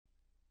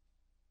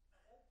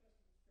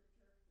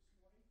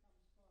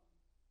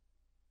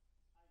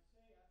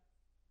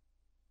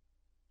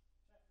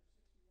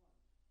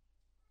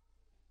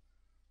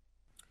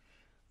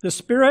The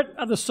Spirit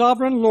of the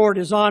Sovereign Lord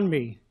is on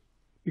me,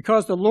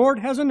 because the Lord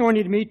has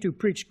anointed me to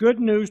preach good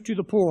news to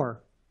the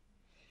poor.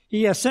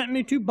 He has sent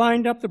me to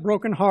bind up the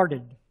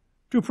brokenhearted,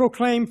 to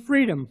proclaim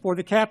freedom for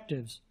the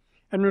captives,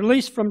 and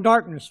release from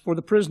darkness for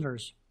the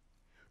prisoners,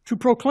 to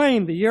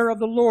proclaim the year of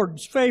the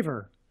Lord's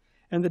favor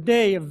and the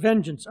day of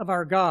vengeance of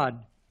our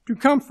God, to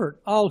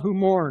comfort all who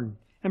mourn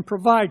and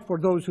provide for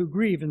those who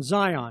grieve in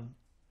Zion,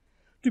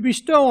 to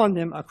bestow on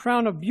them a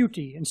crown of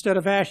beauty instead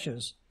of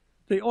ashes,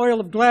 the oil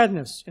of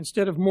gladness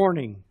instead of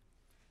mourning,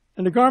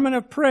 and a garment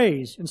of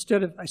praise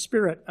instead of a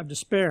spirit of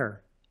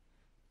despair.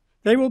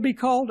 They will be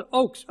called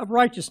oaks of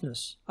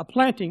righteousness, a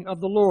planting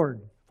of the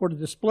Lord for the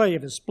display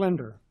of his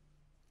splendor.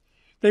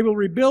 They will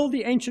rebuild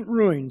the ancient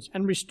ruins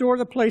and restore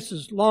the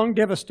places long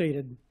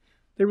devastated.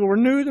 They will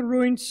renew the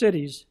ruined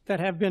cities that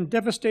have been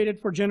devastated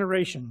for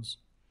generations.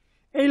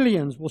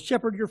 Aliens will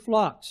shepherd your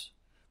flocks.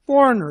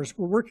 Foreigners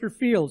will work your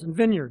fields and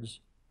vineyards.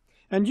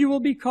 And you will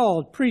be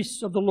called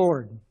priests of the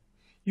Lord.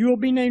 You will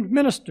be named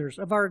ministers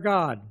of our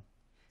God.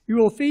 You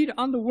will feed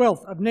on the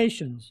wealth of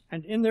nations,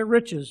 and in their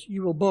riches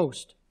you will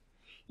boast.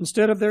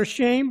 Instead of their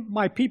shame,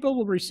 my people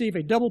will receive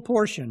a double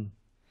portion.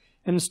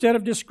 And instead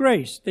of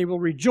disgrace, they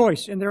will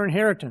rejoice in their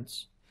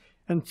inheritance.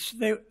 And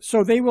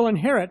so they will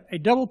inherit a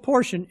double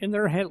portion in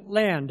their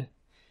land,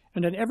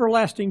 and an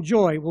everlasting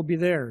joy will be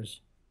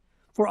theirs.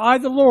 For I,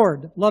 the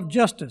Lord, love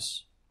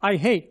justice. I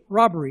hate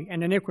robbery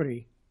and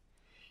iniquity.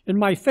 In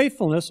my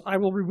faithfulness I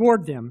will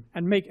reward them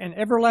and make an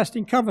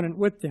everlasting covenant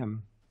with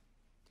them.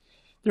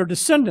 Their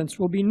descendants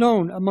will be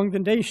known among the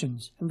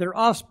nations, and their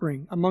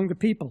offspring among the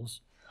peoples,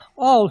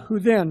 all who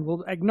then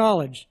will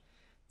acknowledge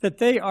that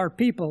they are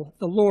people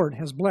the Lord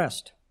has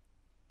blessed.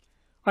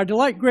 I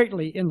delight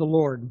greatly in the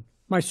Lord.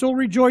 My soul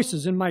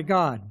rejoices in my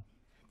God,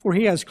 for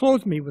he has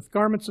clothed me with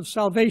garments of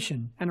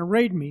salvation and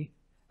arrayed me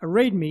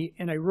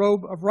in a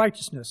robe of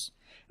righteousness,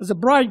 as a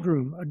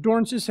bridegroom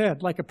adorns his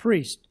head like a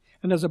priest,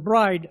 and as a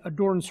bride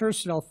adorns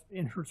herself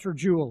in her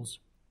jewels.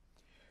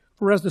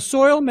 For as the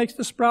soil makes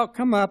the sprout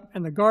come up,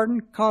 and the garden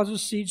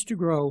causes seeds to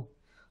grow,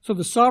 so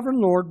the sovereign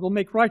Lord will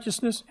make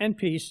righteousness and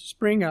peace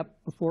spring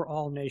up before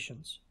all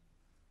nations.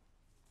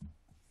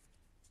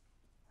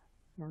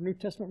 Our New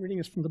Testament reading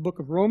is from the book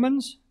of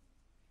Romans,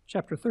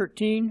 chapter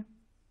 13,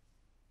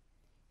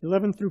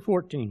 11 through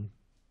 14.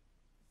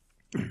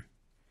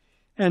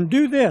 And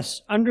do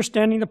this,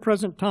 understanding the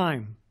present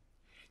time.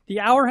 The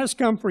hour has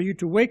come for you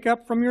to wake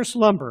up from your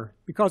slumber,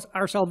 because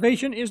our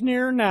salvation is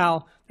nearer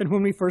now than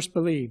when we first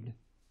believed.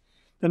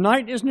 The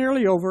night is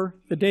nearly over,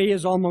 the day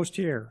is almost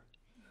here.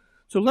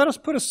 So let us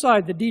put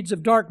aside the deeds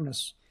of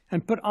darkness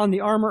and put on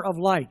the armor of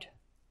light.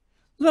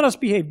 Let us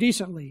behave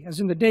decently, as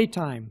in the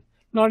daytime,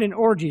 not in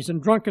orgies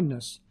and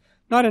drunkenness,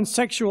 not in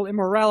sexual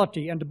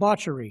immorality and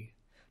debauchery,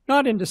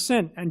 not in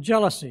dissent and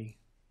jealousy.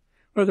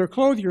 Rather,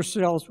 clothe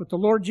yourselves with the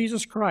Lord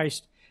Jesus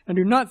Christ, and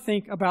do not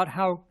think about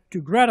how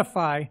to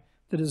gratify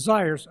the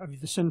desires of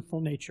the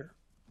sinful nature.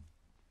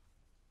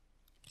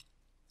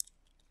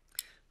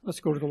 Let's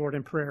go to the Lord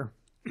in prayer.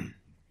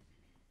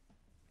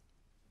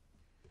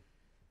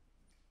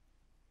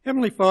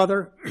 Heavenly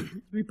Father,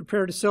 we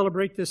prepare to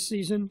celebrate this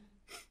season.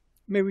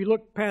 May we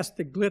look past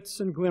the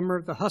glitz and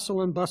glimmer, the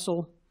hustle and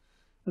bustle,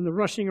 and the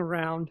rushing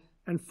around,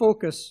 and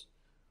focus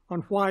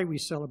on why we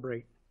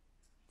celebrate.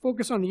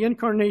 Focus on the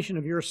incarnation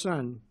of your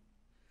Son,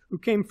 who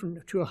came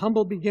to a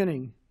humble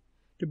beginning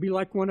to be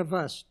like one of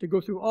us, to go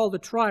through all the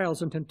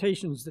trials and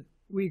temptations that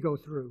we go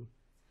through,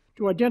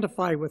 to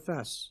identify with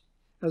us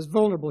as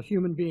vulnerable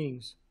human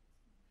beings,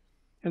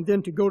 and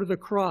then to go to the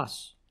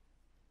cross,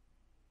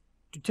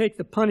 to take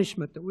the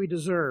punishment that we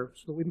deserve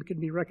so that we can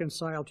be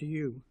reconciled to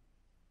you.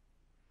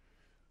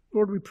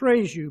 Lord, we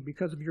praise you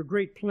because of your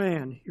great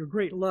plan, your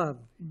great love,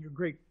 and your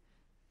great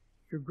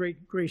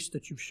grace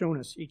that you've shown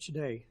us each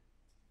day.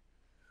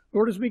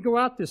 Lord, as we go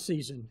out this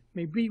season,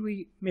 may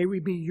we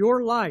be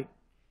your light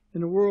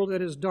in a world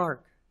that is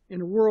dark,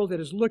 in a world that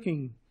is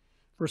looking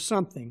for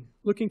something,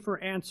 looking for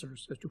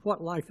answers as to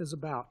what life is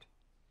about.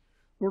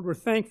 Lord, we're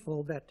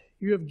thankful that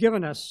you have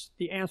given us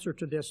the answer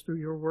to this through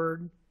your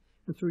word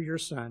and through your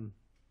Son.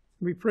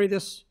 And we pray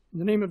this in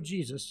the name of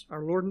Jesus,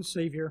 our Lord and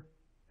Savior.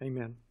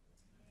 Amen.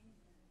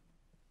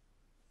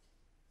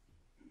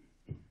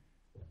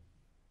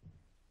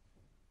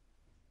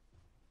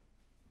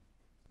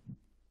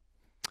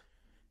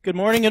 Good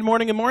morning, good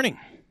morning, good morning.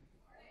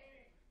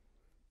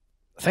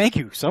 Thank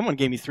you. Someone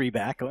gave me 3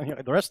 back.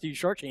 The rest of you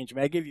shortchanged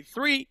me. I gave you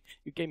 3.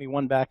 You gave me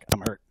 1 back.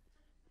 I'm hurt.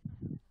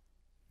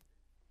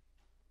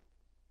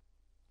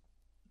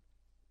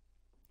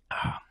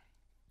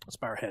 Let's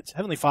bow our heads.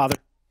 Heavenly Father,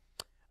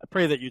 I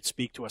pray that you'd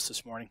speak to us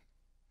this morning,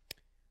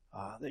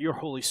 that your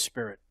Holy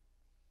Spirit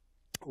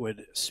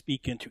would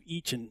speak into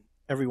each and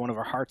every one of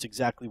our hearts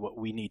exactly what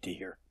we need to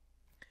hear.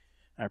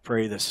 I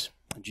pray this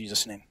in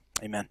Jesus' name.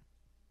 Amen.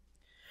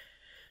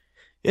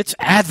 It's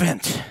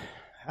Advent.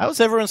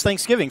 How's everyone's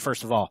Thanksgiving,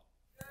 first of all?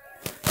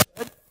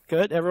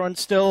 Good. Everyone's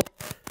still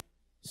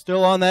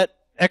on that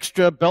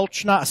extra belt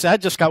schnoz. See, I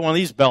just got one of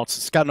these belts.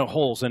 It's got no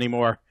holes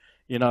anymore.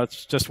 You know,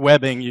 it's just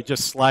webbing. You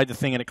just slide the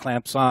thing and it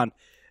clamps on.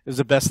 It was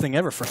the best thing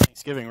ever for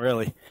Thanksgiving,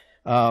 really.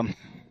 Pound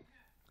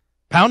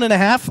and a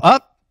half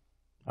up?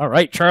 All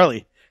right,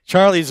 Charlie.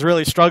 Charlie's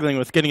really struggling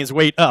with getting his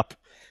weight up,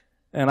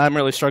 and I'm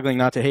really struggling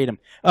not to hate him.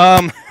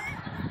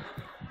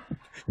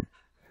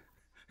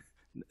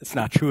 It's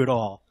not true at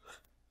all.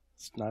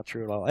 It's not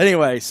true at all.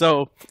 Anyway,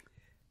 so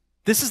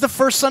this is the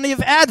first Sunday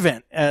of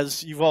Advent.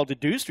 As you've all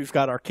deduced, we've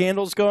got our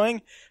candles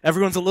going.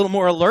 Everyone's a little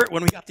more alert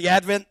when we got the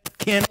Advent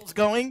candles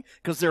going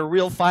because they're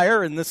real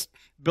fire, and this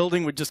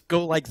building would just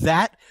go like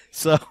that.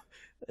 So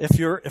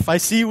if I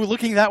see you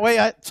looking that way,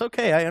 it's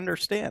okay. I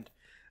understand.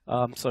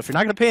 So if you're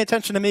not going to pay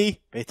attention to me,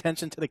 pay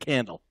attention to the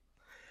candle.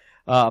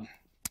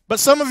 But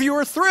some of you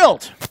are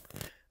thrilled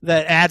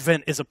that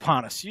Advent is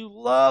upon us. You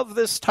love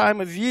this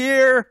time of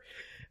year.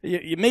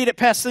 You made it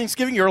past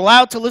Thanksgiving. You're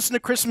allowed to listen to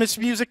Christmas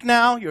music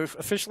now. You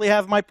officially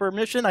have my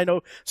permission. I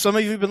know some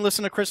of you have been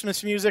listening to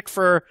Christmas music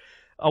for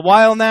a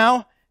while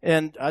now,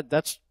 and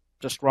that's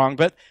just wrong.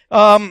 But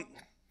that's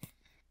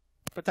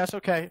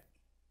okay.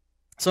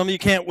 Some of you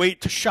can't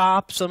wait to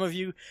shop. Some of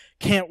you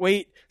can't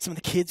wait. Some of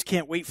the kids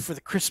can't wait for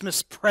the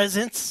Christmas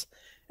presents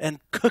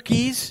and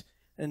cookies.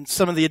 And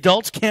some of the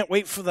adults can't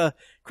wait for the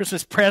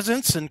Christmas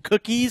presents and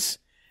cookies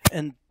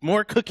and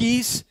more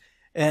cookies.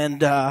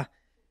 And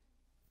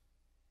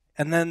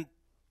then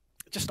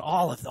just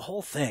all of the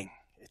whole thing.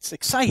 It's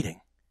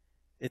exciting.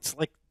 It's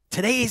like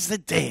today's the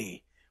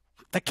day.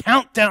 The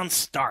countdown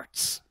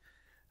starts.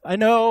 I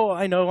know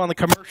on the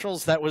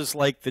commercials that was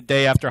like the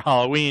day after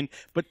Halloween,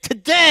 but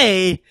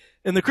today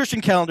in the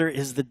Christian calendar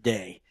is the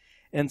day.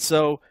 And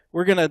so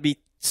we're going to be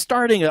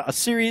starting a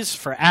series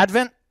for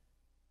Advent.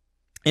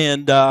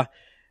 And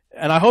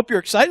I hope you're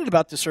excited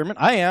about this sermon.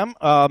 I am.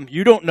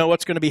 You don't know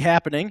what's going to be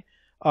happening,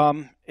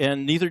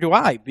 and neither do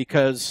I,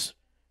 because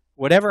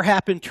whatever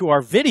happened to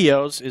our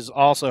videos is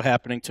also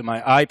happening to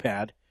my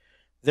iPad.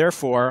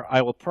 Therefore,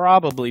 I will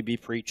probably be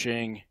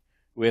preaching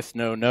with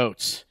no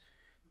notes,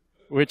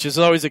 which is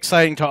always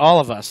exciting to all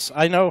of us.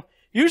 I know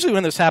usually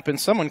when this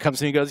happens, someone comes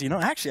to me and goes,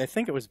 actually, I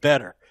think it was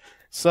better.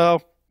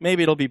 So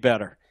maybe it'll be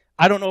better.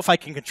 I don't know if I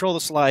can control the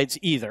slides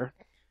either.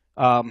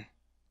 Yeah,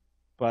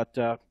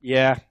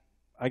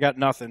 I got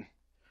nothing.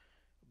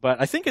 But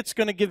I think it's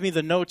going to give me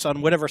the notes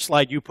on whatever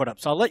slide you put up.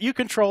 So I'll let you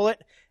control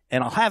it,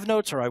 and I'll have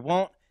notes or I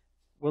won't.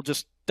 We'll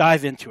just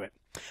dive into it.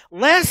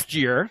 Last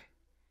year,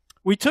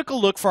 we took a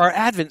look for our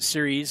Advent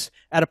series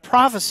at a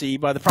prophecy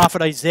by the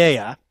prophet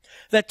Isaiah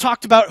that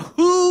talked about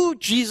who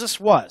Jesus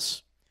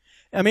was.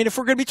 I mean, if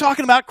we're going to be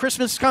talking about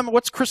Christmas,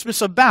 what's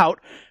Christmas about?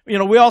 We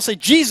all say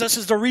Jesus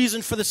is the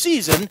reason for the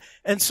season.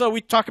 And so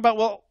we talk about,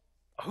 well,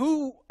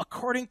 who,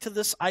 according to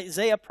this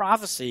Isaiah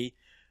prophecy,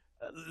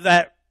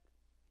 that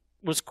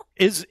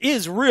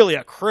is really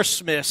a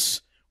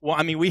Christmas. Well,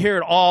 I mean, we hear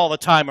it all the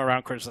time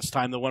around Christmas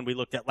time, the one we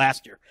looked at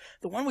last year.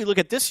 The one we look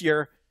at this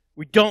year,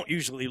 we don't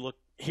usually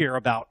hear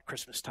about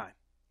Christmas time.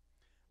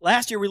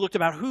 Last year we looked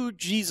about who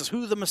Jesus,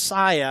 who the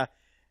Messiah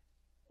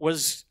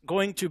was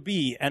going to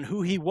be and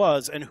who he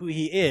was and who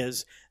he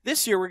is.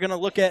 This year we're going to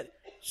look at,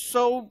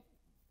 so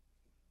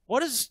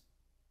what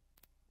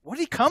did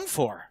he come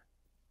for?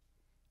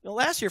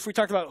 Last year if we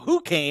talked about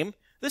who came,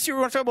 this year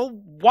we're going to talk about,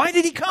 well, why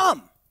did he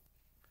come?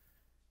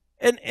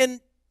 And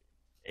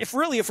if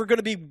we're going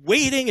to be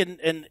waiting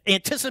and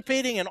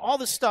anticipating and all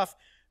this stuff,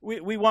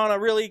 we want to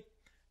really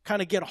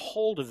kind of get a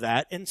hold of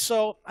that. And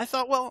so I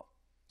thought, well,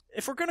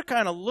 if we're going to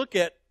kind of look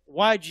at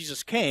why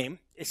Jesus came,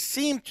 it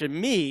seemed to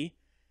me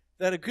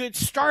that a good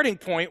starting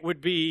point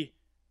would be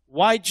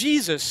why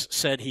Jesus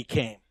said he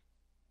came.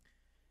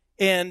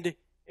 And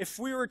if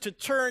we were to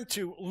turn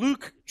to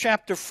Luke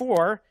chapter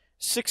 4,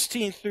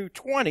 16 through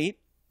 20,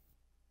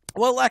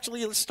 well,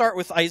 actually, let's start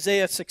with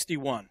Isaiah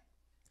 61.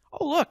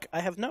 Oh, look,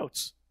 I have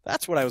notes.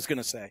 That's what I was going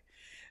to say.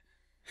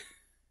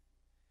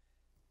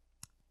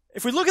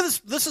 If we look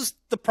at this is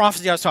the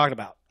prophecy I was talking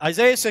about,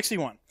 Isaiah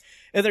 61.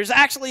 And there's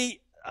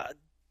actually,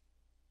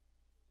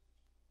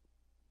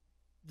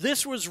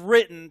 this was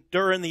written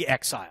during the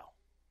exile.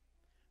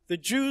 The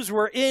Jews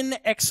were in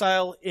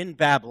exile in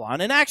Babylon.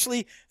 And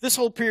actually, this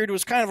whole period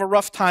was kind of a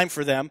rough time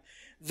for them.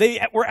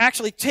 They were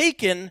actually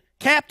taken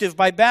captive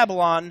by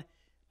Babylon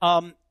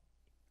kind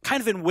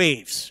of in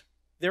waves.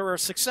 There were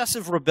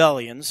successive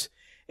rebellions,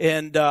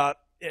 and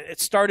it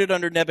started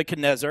under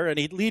Nebuchadnezzar, and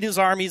he'd lead his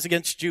armies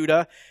against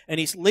Judah, and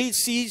he laid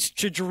siege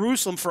to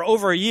Jerusalem for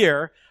over a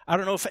year. I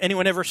don't know if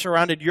anyone ever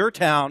surrounded your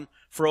town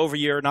for over a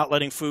year, not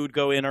letting food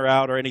go in or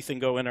out or anything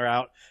go in or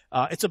out.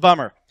 It's a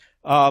bummer.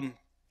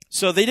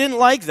 So they didn't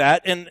like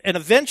that, and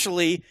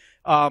eventually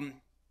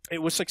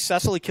it was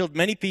successful. He killed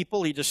many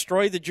people. He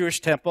destroyed the Jewish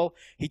temple.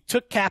 He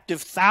took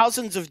captive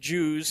thousands of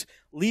Jews,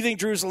 leaving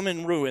Jerusalem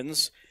in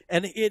ruins.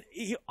 And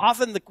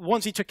often the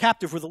ones he took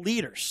captive were the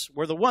leaders,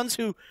 were the ones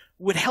who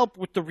would help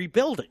with the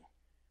rebuilding.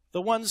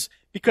 The ones,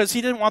 because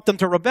he didn't want them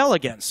to rebel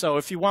again. So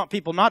if you want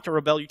people not to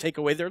rebel, you take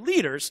away their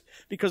leaders,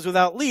 because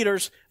without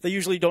leaders, they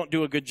usually don't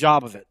do a good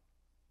job of it.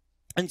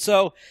 And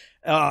so,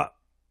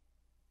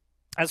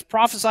 as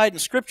prophesied in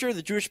Scripture,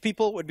 the Jewish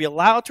people would be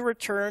allowed to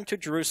return to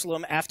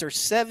Jerusalem after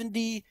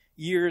 70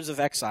 years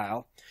of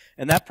exile.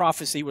 And that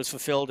prophecy was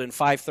fulfilled in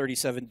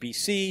 537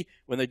 BC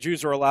when the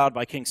Jews were allowed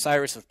by King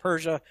Cyrus of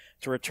Persia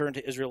to return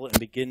to Israel and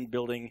begin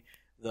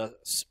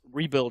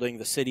rebuilding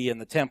the city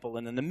and the temple.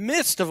 And in the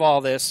midst of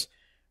all this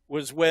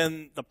was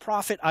when the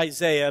prophet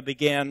Isaiah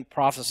began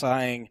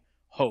prophesying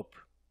hope.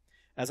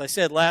 As I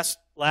said, last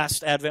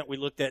Advent we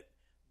looked at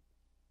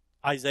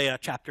Isaiah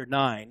chapter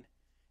 9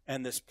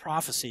 and this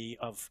prophecy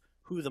of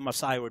who the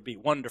Messiah would be.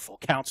 Wonderful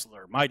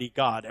Counselor, Mighty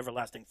God,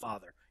 Everlasting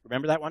Father.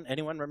 Remember that one?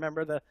 Anyone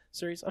remember the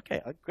series?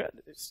 Okay, good.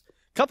 There's a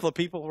couple of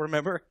people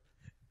remember.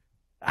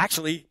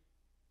 Actually,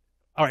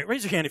 all right,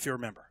 raise your hand if you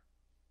remember.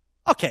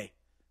 Okay,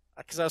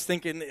 because I was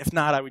thinking if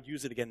not, I would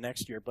use it again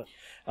next year, but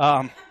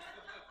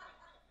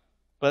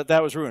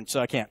that was ruined, so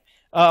I can't.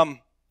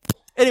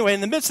 Anyway,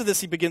 in the midst of this,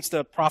 he begins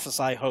to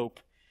prophesy hope.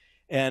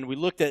 And we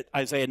looked at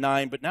Isaiah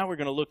 9, but now we're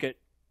going to look at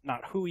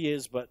not who he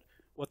is, but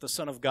what the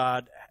Son of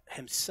God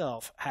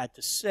himself had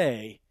to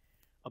say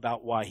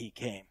about why he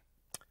came.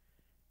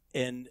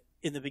 And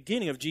in the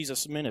beginning of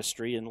Jesus'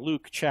 ministry, in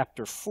Luke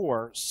chapter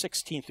 4,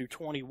 16 through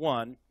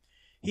 21,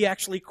 he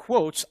actually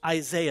quotes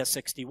Isaiah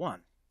 61.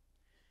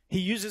 He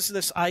uses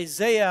this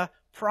Isaiah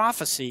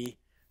prophecy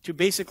to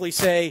basically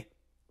say,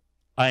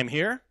 I am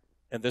here,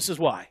 and this is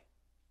why.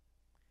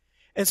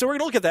 And so we're going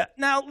to look at that.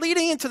 Now,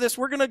 leading into this,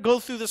 we're going to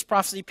go through this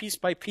prophecy piece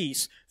by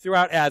piece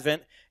throughout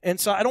Advent. And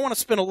so I don't want to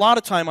spend a lot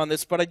of time on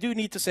this, but I do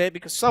need to say it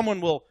because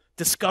someone will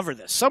discover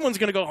this. Someone's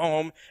going to go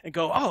home and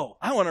go, oh,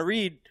 I want to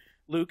read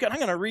Luke, and I'm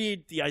going to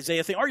read the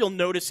Isaiah thing. Or you'll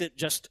notice it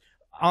just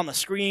on the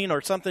screen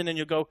or something, and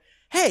you'll go,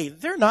 hey,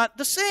 they're not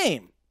the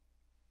same.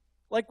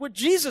 Like what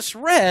Jesus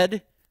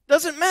read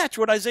doesn't match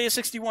what Isaiah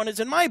 61 is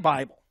in my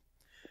Bible.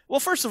 Well,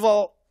 first of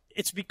all,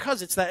 it's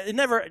because it's that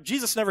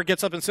Jesus never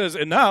gets up and says,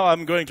 and now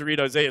I'm going to read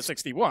Isaiah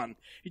 61.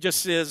 He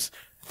just says,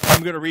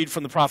 I'm going to read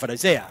from the prophet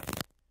Isaiah.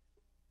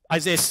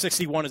 Isaiah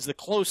 61 is the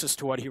closest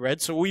to what he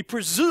read, so we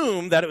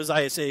presume that it was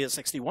Isaiah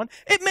 61.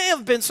 It may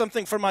have been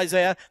something from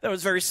Isaiah that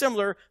was very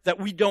similar that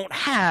we don't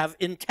have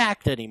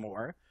intact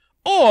anymore.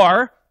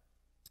 Or,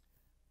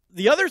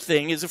 the other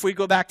thing is if we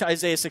go back to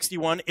Isaiah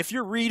 61, if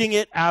you're reading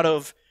it out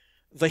of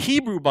the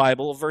Hebrew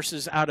Bible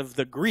versus out of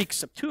the Greek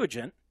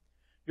Septuagint,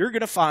 you're going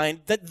to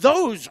find that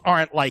those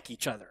aren't like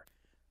each other.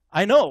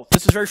 I know,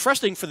 this is very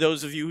frustrating for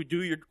those of you who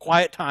do your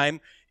quiet time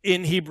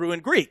in Hebrew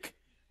and Greek.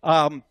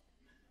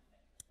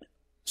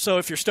 So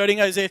if you're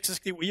studying Isaiah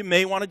 61, you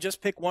may want to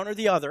just pick one or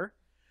the other,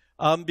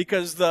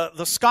 because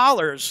the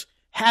scholars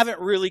haven't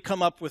really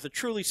come up with a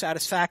truly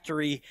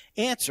satisfactory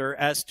answer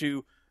as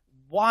to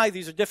why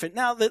these are different.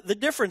 Now, the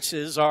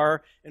differences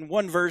are, in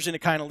one version, it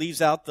kind of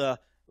leaves out the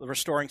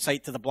restoring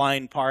sight to the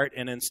blind part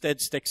and instead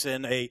sticks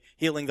in a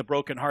healing the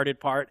brokenhearted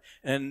part.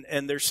 And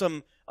there's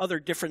some other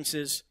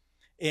differences.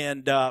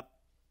 And,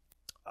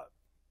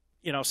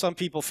 some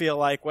people feel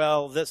like,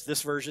 well,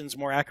 this version's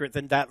more accurate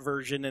than that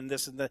version and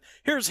this and that.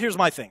 Here's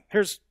my thing.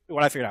 Here's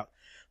what I figured out.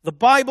 The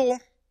Bible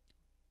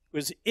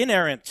was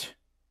inerrant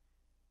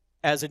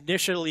as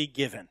initially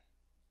given.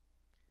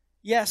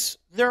 Yes,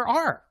 there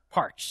are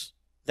parts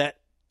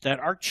that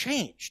are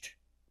changed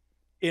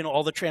in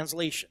all the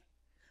translation.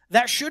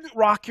 That shouldn't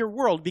rock your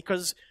world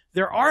because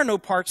there are no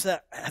parts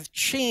that have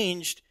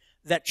changed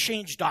that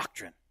change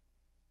doctrine.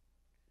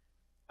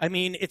 I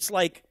mean, it's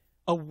like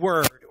a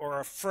word or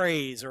a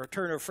phrase or a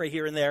turn of phrase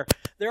here and there.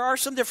 There are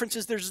some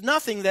differences. There's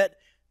nothing that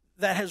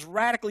has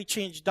radically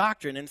changed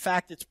doctrine. In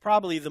fact, it's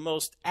probably the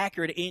most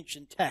accurate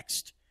ancient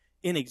text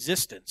in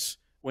existence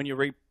when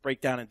you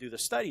break down and do the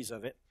studies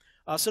of it.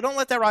 So don't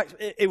let that rock.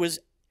 It was,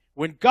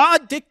 when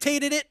God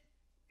dictated it,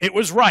 it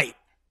was right.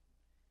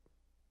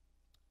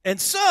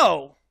 And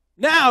so,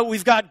 now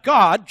we've got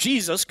God,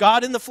 Jesus,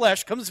 God in the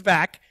flesh, comes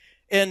back,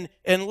 and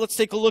let's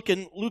take a look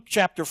in Luke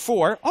chapter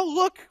 4. Oh,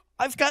 look,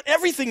 I've got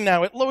everything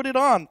now. It loaded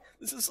on.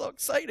 This is so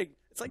exciting.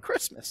 It's like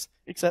Christmas,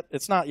 except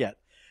it's not yet.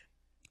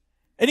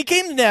 And he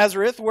came to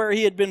Nazareth, where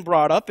he had been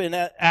brought up, and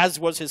as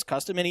was his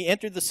custom, and he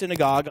entered the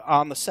synagogue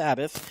on the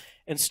Sabbath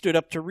and stood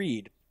up to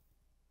read.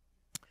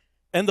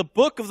 And the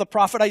book of the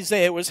prophet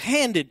Isaiah was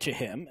handed to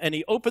him, and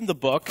he opened the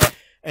book,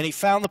 and he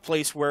found the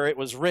place where it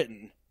was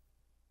written,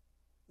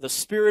 "The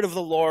Spirit of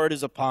the Lord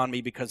is upon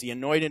me, because he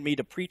anointed me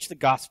to preach the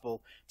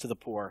gospel to the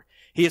poor.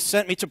 He has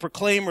sent me to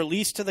proclaim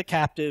release to the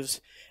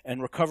captives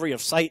and recovery of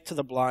sight to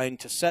the blind,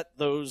 to set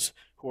free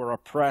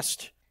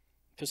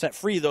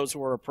those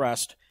who are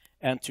oppressed,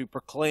 and to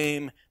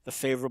proclaim the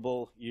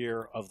favorable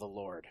year of the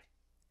Lord."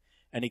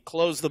 And he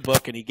closed the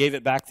book, and he gave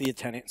it back to the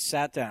attendant and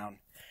sat down.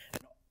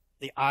 And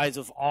the eyes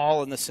of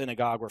all in the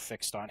synagogue were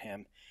fixed on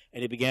him.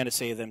 And he began to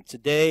say to them,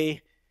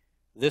 "Today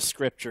this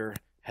scripture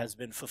has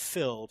been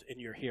fulfilled in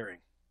your hearing."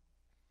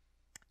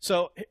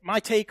 So my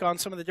take on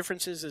some of the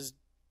differences is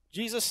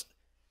Jesus,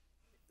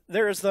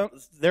 there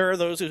are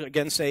those who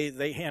again say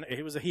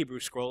it was a Hebrew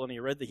scroll and he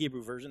read the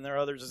Hebrew version. There are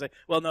others who say,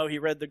 well, no, he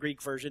read the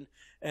Greek version.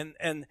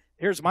 And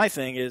here's my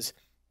thing is,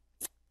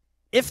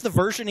 if the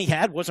version he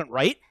had wasn't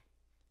right,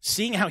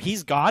 seeing how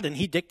he's God and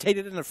he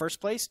dictated it in the first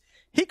place,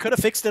 he could have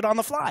fixed it on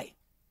the fly,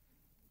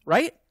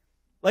 right?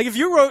 Like if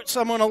you wrote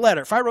someone a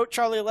letter, if I wrote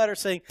Charlie a letter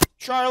saying,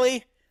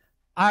 "Charlie,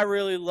 I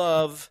really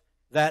love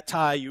that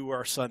tie you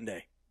wore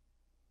Sunday.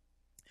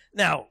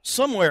 Now,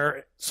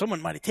 somewhere,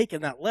 someone might have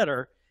taken that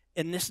letter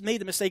and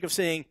made the mistake of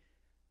saying,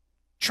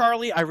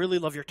 Charlie, I really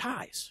love your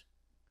ties.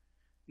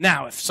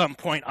 Now, if some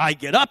point I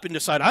get up and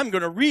decide I'm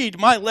going to read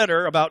my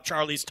letter about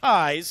Charlie's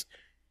ties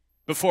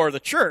before the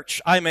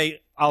church,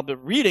 I'll be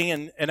reading,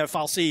 and if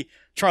I'll see,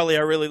 Charlie,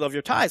 I really love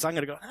your ties, I'm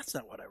going to go, that's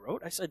not what I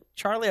wrote. I said,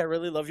 Charlie, I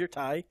really love your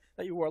tie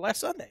that you wore last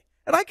Sunday.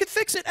 And I could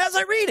fix it as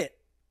I read it.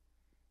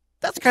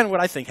 That's kind of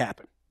what I think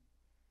happened.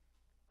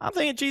 I'm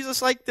thinking,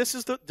 Jesus, like, this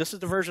is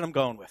the version I'm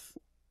going with.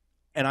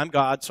 And I'm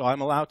God, so I'm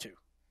allowed to.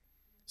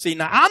 See,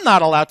 now I'm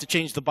not allowed to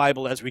change the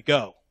Bible as we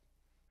go,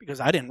 because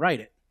I didn't write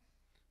it.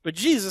 But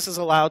Jesus is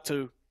allowed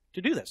to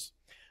do this.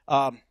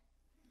 But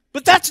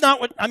that's not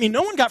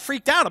no one got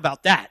freaked out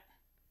about that.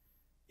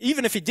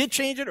 Even if he did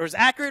change it or is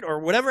accurate or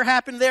whatever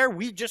happened there,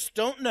 we just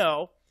don't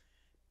know.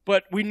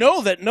 But we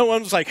know that no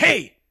one was like,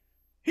 hey,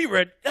 he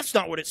read, that's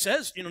not what it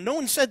says. No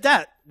one said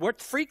that.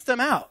 What freaked them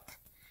out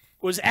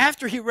was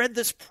after he read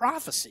this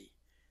prophecy,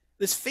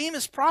 this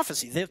famous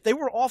prophecy that they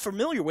were all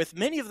familiar with.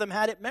 Many of them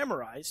had it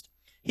memorized.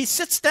 He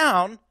sits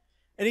down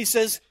and he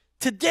says,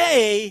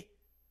 today,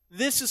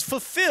 this is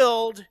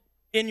fulfilled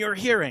in your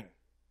hearing.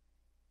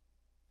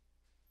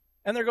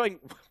 And they're going,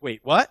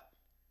 wait, what?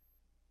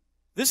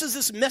 This is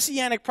this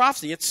messianic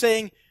prophecy. It's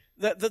saying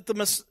that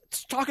it's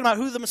talking about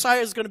who the Messiah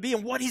is going to be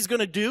and what he's going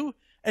to do.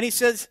 And he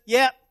says,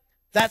 yeah,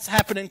 that's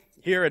happening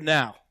here and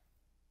now.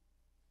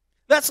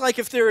 That's like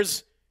if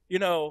there's,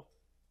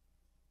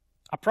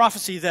 a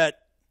prophecy that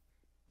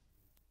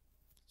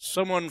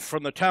someone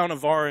from the town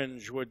of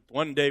Orange would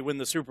one day win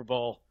the Super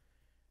Bowl,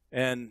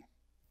 and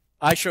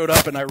I showed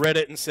up and I read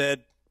it and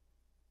said,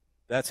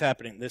 that's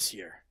happening this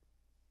year.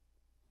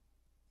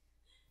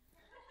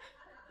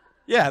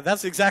 Yeah,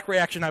 that's the exact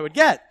reaction I would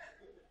get.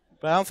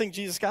 But I don't think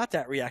Jesus got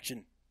that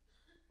reaction.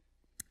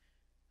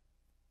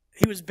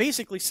 He was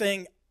basically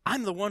saying,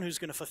 I'm the one who's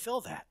going to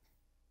fulfill that.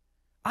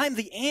 I'm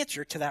the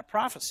answer to that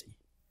prophecy.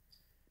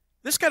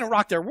 This kind of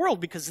rocked their world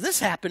because this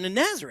happened in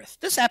Nazareth.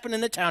 This happened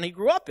in the town he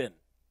grew up in.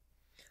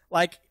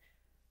 Like,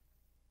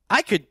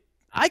 I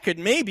could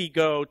maybe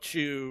go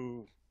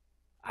to,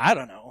 I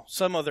don't know,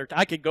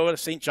 I could go to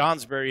St.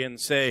 Johnsbury and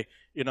say,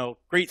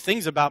 great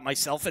things about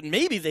myself, and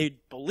maybe they'd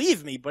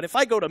believe me. But if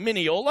I go to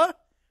Mineola,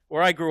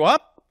 where I grew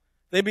up,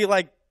 they'd be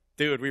like,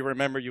 dude, we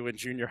remember you in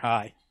junior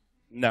high.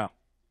 No,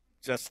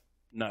 just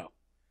no.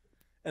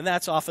 And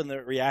that's often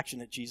the reaction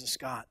that Jesus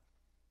got.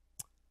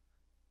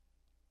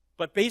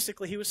 But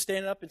basically, he was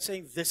standing up and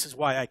saying, this is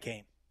why I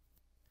came.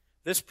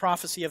 This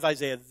prophecy of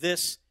Isaiah,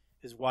 this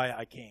is why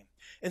I came.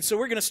 And so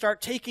we're going to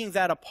start taking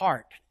that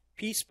apart,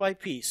 piece by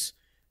piece,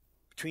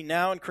 between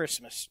now and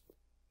Christmas.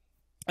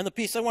 And the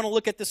piece I want to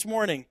look at this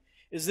morning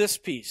is this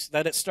piece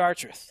that it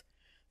starts with.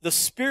 The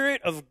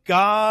Spirit of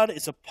God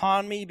is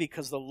upon me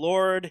because the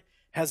Lord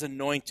has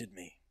anointed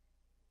me.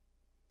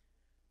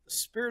 The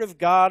Spirit of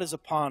God is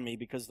upon me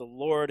because the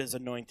Lord has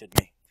anointed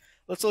me.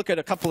 Let's look at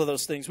a couple of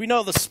those things. We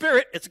know the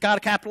Spirit, it's got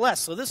a capital S.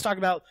 So this is talking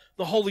about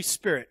the Holy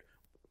Spirit,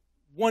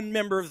 one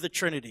member of the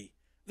Trinity.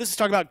 This is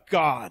talking about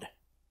God.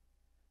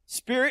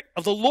 Spirit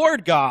of the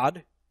Lord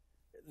God.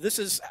 This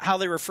is how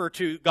they refer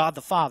to God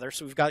the Father.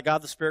 So we've got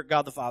God the Spirit,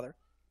 God the Father.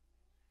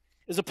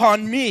 Is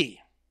upon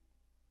me.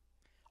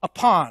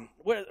 Upon.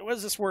 What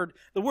is this word?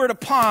 The word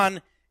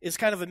upon is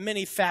kind of a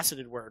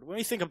many-faceted word. When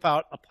we think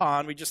about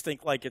upon, we just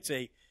think like it's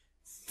a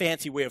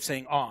fancy way of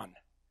saying on.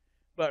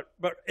 But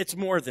it's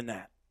more than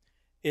that.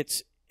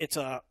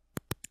 The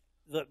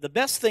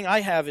best thing I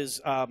have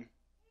is,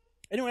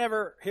 anyone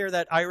ever hear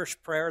that Irish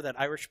prayer, that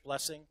Irish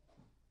blessing?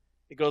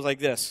 It goes like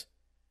this.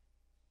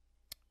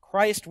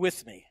 Christ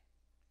with me,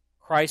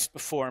 Christ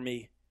before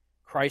me,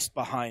 Christ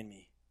behind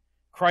me.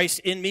 Christ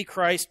in me,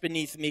 Christ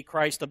beneath me,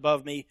 Christ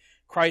above me,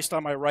 Christ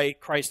on my right,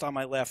 Christ on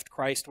my left,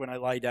 Christ when I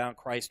lie down,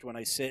 Christ when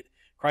I sit,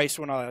 Christ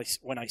when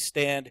I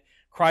stand,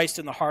 Christ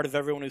in the heart of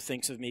everyone who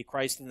thinks of me,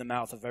 Christ in the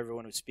mouth of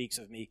everyone who speaks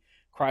of me,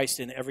 Christ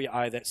in every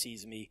eye that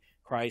sees me,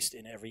 Christ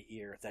in every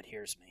ear that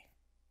hears me.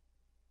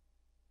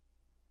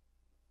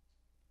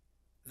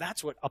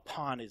 That's what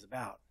upon is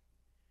about.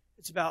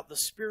 It's about the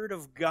Spirit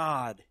of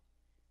God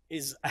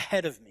is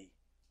ahead of me,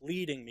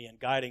 leading me and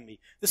guiding me.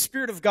 The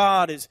Spirit of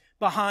God is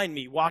behind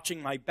me,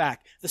 watching my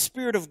back. The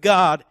Spirit of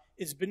God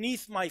is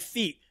beneath my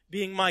feet,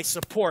 being my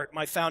support,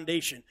 my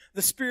foundation.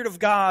 The Spirit of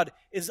God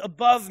is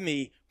above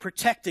me,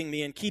 protecting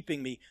me and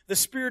keeping me. The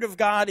Spirit of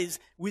God is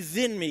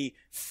within me,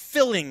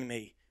 filling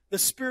me. The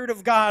Spirit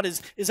of God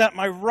is at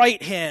my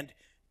right hand,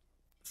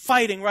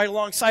 fighting right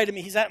alongside of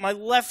me. He's at my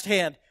left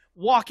hand,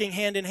 walking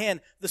hand in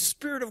hand. The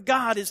Spirit of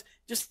God is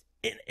just,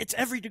 it's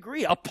every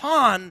degree.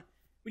 Upon,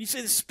 when you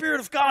say the Spirit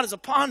of God is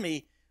upon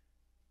me,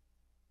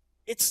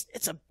 it's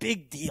a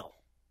big deal.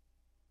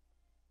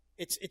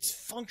 It's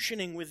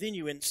functioning within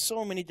you in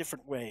so many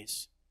different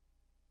ways.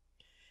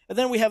 And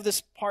then we have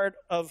this part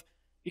of,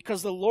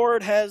 because the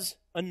Lord has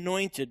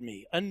anointed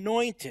me.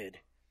 Anointed.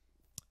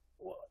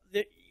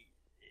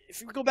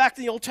 If you go back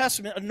to the Old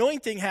Testament,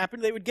 anointing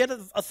happened. They would get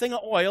a thing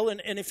of oil,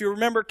 and if you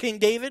remember King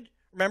David,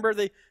 remember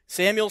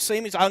Samuel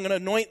saying, I'm going to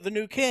anoint the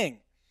new king.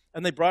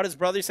 And they brought his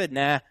brother. He said,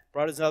 nah.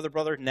 Brought his other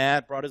brother,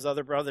 nah. Brought his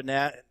other brother,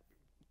 nah.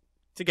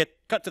 To get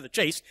cut to the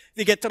chase,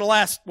 they get to the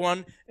last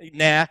one,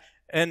 nah.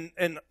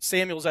 And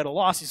Samuel's at a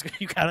loss. He's going,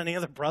 you got any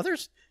other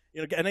brothers?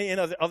 You know, got any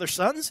other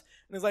sons?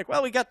 And he's like,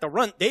 well, we got the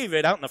runt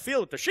David out in the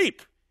field with the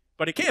sheep,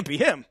 but it can't be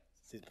him.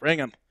 He says, bring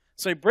him.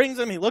 So he brings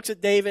him. He looks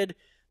at David.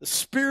 The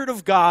Spirit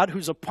of God,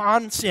 who's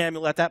upon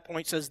Samuel at that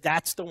point, says,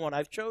 that's the one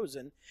I've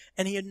chosen.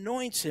 And he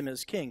anoints him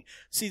as king.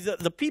 See,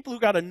 the people who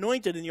got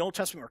anointed in the Old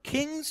Testament were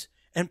kings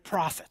and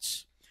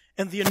prophets.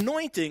 And the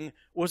anointing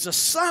was a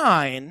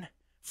sign,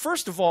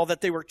 first of all,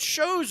 that they were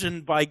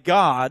chosen by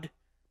God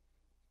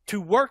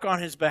to work on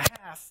his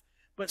behalf.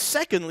 But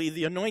secondly,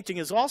 the anointing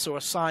is also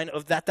a sign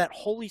of that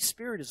Holy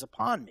Spirit is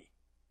upon me.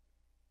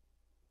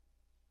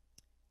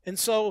 And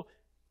so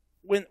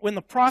when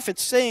the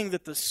prophet's saying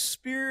that the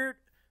Spirit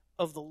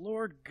of the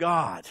Lord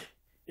God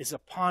is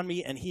upon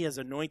me and he has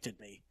anointed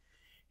me,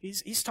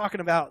 he's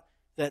talking about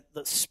that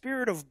the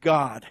Spirit of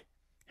God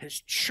has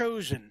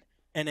chosen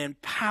and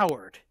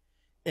empowered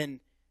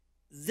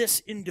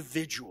this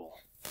individual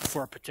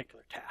for a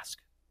particular task.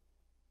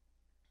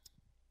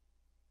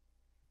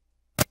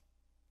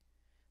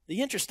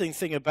 The interesting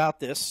thing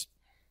about this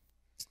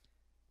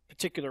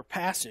particular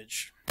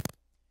passage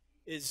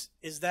is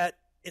that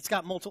it's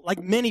got multiple,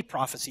 like many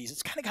prophecies,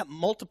 it's kind of got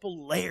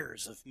multiple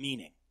layers of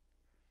meaning.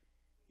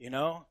 You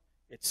know,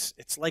 it's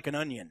like an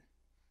onion.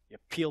 You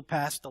peel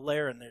past the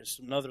layer and there's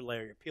another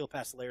layer. You peel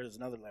past the layer, there's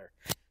another layer.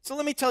 So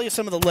let me tell you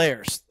some of the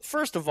layers.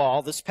 First of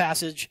all, this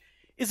passage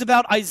is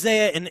about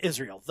Isaiah and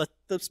Israel.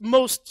 The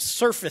most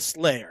surface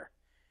layer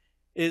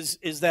is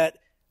that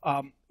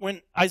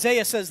when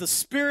Isaiah says, the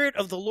Spirit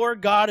of the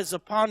Lord God is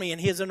upon me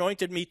and he has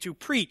anointed me to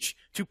preach,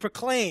 to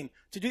proclaim,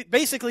 to do,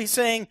 basically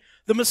saying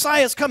the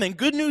Messiah is coming.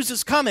 Good news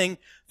is coming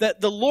that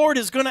the Lord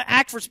is going to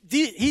act for,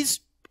 he's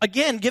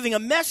again giving a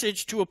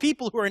message to a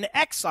people who are in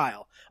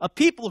exile, a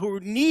people who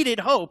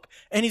needed hope.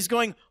 And he's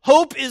going,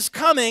 hope is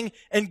coming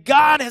and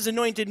God has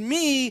anointed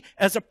me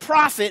as a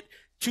prophet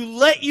to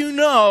let you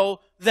know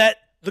that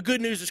the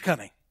good news is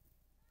coming.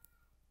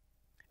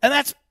 And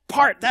that's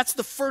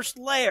the first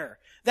layer.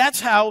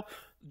 That's how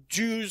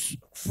Jews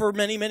for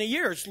many, many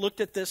years looked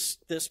at this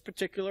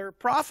particular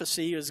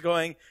prophecy as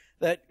going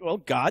that, well,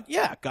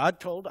 God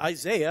told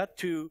Isaiah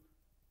to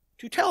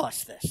tell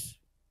us this.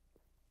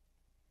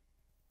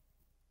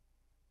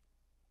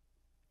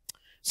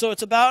 So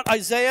it's about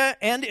Isaiah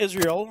and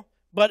Israel,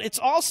 but it's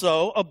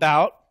also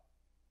about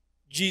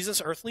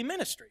Jesus' earthly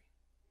ministry.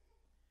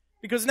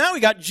 Because now we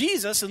got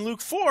Jesus in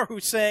Luke 4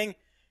 who's saying,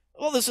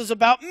 well, this is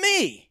about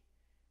me.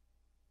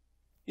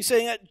 He's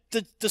saying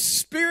that the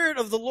Spirit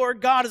of the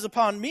Lord God is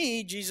upon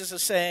me, Jesus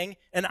is saying,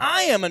 and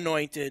I am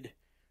anointed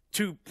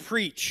to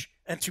preach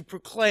and to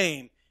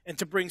proclaim and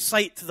to bring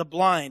sight to the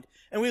blind.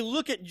 And we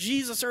look at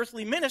Jesus'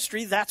 earthly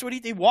ministry, that's what he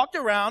did. He walked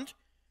around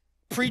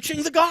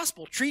preaching the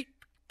gospel,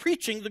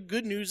 preaching the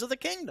good news of the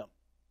kingdom.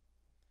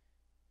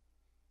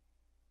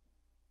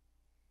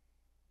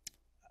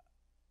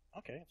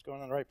 Okay, it's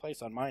going on the right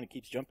place on mine. It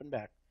keeps jumping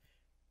back.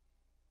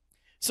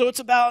 So it's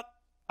about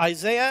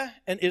Isaiah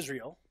and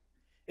Israel.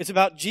 It's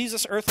about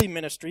Jesus' earthly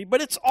ministry,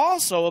 but it's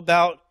also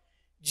about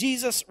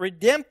Jesus'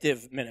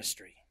 redemptive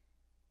ministry.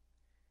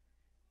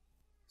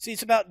 See,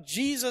 it's about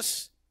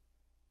Jesus,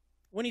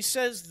 when he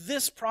says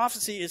this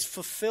prophecy is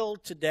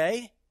fulfilled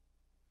today,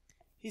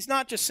 he's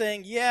not just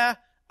saying, yeah,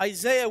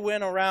 Isaiah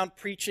went around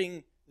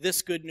preaching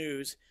this good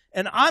news,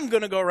 and I'm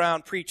going to go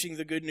around preaching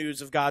the good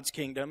news of God's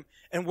kingdom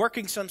and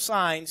working some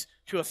signs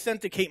to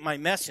authenticate my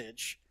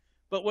message.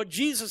 But what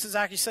Jesus is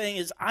actually saying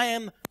is, I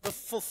am the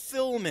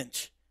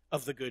fulfillment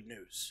of the good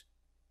news.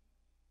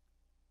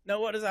 Now,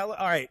 what does that look?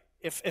 All right,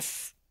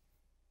 if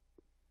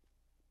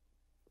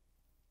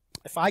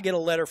I get a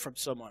letter from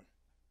someone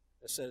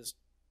that says,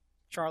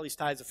 Charlie's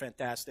ties are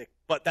fantastic,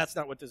 but that's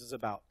not what this is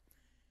about.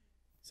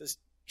 It says,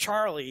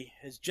 Charlie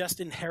has just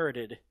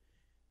inherited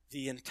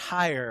the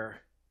entire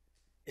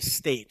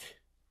estate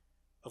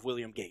of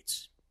William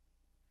Gates.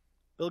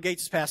 Bill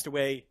Gates has passed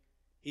away.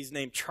 He's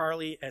named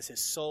Charlie as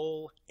his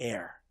sole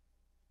heir.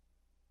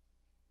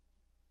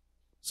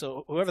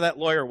 So whoever that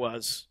lawyer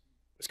was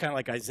kind of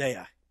like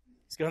Isaiah.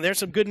 He's going, there's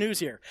some good news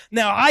here.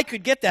 Now, I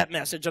could get that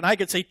message, and I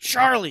could say,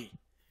 Charlie,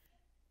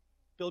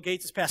 Bill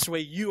Gates has passed away.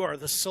 You are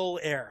the sole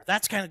heir.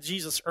 That's kind of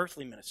Jesus'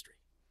 earthly ministry.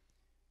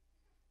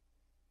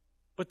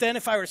 But then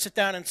if I were to sit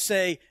down and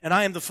say, and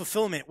I am the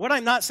fulfillment, what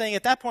I'm not saying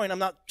at that point, I'm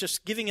not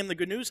just giving him the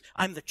good news,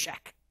 I'm the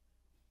check.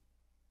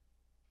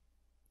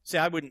 See,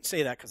 I wouldn't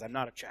say that because I'm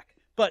not a check.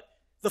 But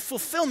the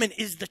fulfillment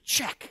is the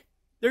check.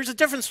 There's a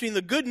difference between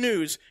the good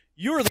news,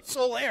 you're the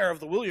sole heir of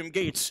the William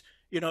Gates,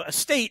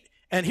 estate,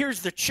 and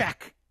here's the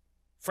check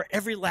for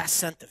every last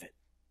cent of it.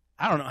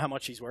 I don't know how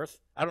much he's worth.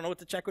 I don't know what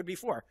the check would be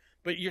for.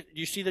 But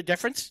you see the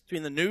difference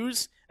between the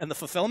news and the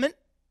fulfillment?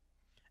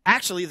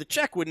 Actually, the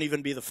check wouldn't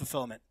even be the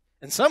fulfillment.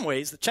 In some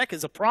ways, the check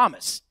is a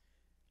promise.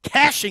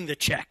 Cashing the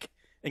check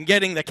and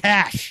getting the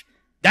cash,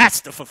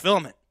 that's the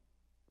fulfillment.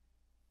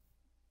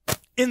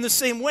 In the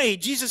same way,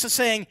 Jesus is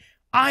saying,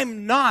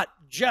 I'm not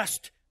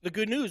just the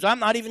good news. I'm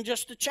not even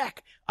just the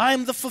check.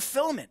 I'm the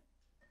fulfillment.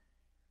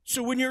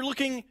 So when you're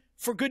looking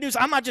for good news,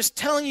 I'm not just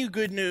telling you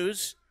good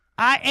news.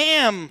 I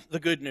am the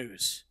good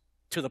news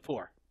to the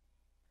poor.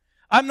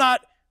 I'm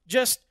not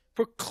just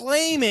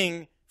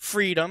proclaiming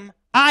freedom.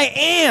 I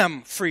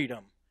am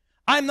freedom.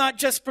 I'm not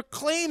just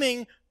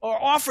proclaiming or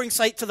offering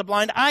sight to the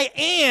blind. I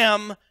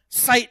am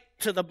sight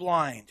to the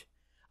blind.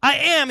 I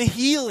am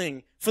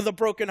healing for the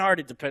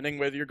brokenhearted, depending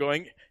whether you're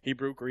going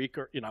Hebrew, Greek,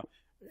 or,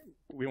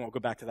 we won't go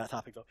back to that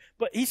topic, though.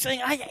 But he's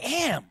saying, I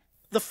am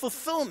the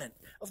fulfillment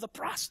of the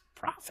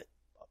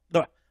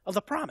of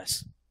the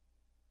promise.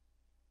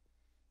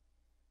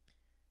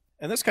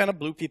 And this kind of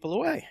blew people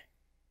away.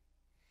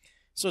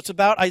 So it's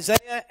about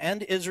Isaiah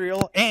and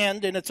Israel,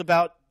 and it's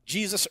about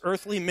Jesus'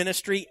 earthly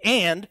ministry,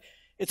 and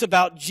it's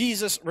about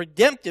Jesus'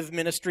 redemptive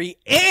ministry,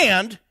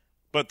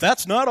 but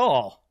that's not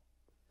all.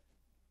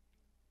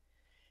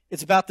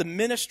 It's about the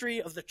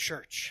ministry of the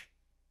church.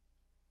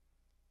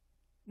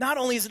 Not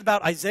only is it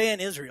about Isaiah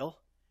and Israel,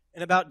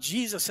 and about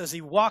Jesus as he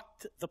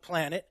walked the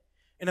planet,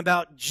 and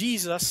about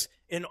Jesus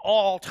in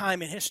all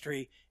time in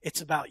history,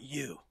 it's about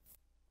you.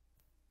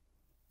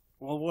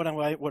 Well, what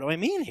do I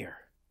mean here?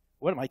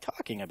 What am I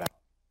talking about?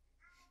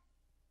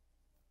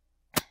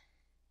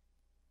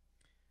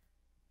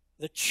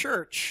 The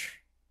church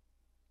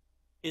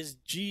is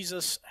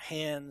Jesus'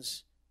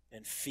 hands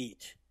and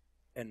feet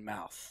and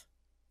mouth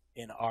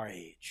in our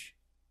age.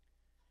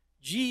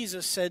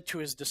 Jesus said to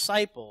his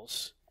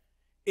disciples,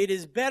 it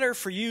is better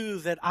for you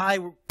that I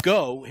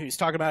go. He's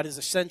talking about his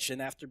ascension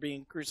after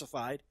being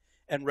crucified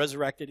and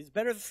resurrected. It's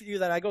better for you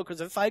that I go,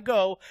 because if I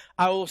go,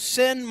 I will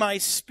send my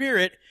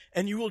Spirit,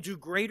 and you will do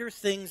greater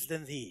things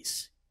than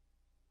these.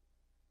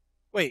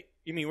 Wait,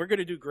 you mean we're going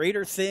to do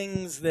greater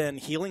things than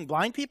healing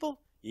blind people?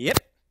 Yep.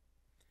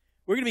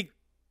 We're going to be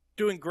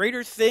doing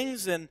greater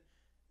things than,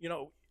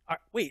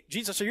 wait,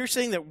 Jesus, so you're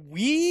saying that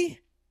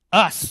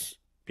us,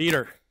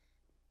 Peter,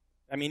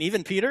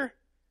 even Peter,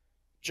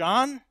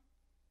 John,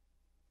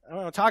 I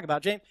don't want to talk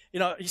about James,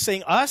 he's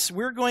saying us,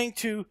 we're going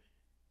to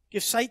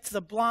give sight to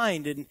the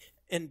blind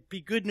and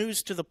be good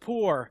news to the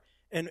poor,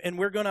 and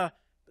we're going to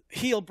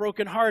heal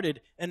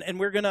brokenhearted, and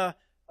we're going to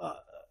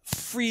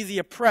free the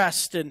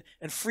oppressed and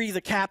free the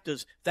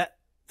captives.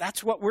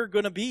 That's what we're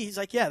going to be. He's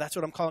like, yeah, that's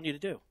what I'm calling you to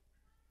do.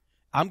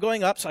 I'm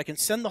going up so I can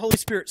send the Holy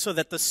Spirit so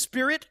that the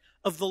Spirit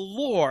of the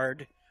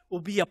Lord will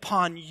be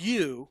upon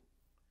you.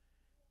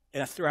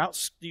 And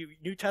throughout the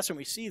New Testament,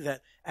 we see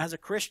that as a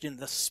Christian,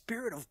 the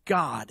Spirit of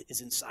God is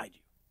inside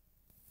you.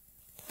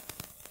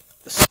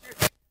 The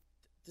Spirit.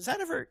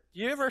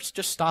 Do you ever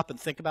just stop and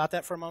think about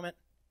that for a moment?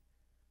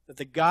 That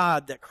the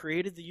God that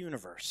created the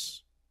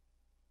universe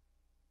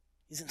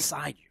is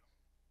inside you.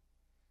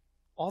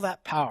 All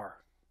that power,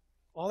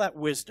 all that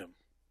wisdom,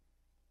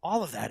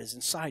 all of that is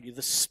inside you.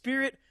 The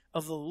Spirit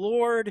of the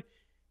Lord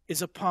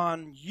is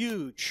upon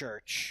you,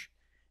 church,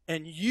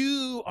 and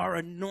you are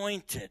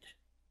anointed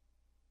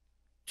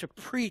to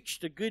preach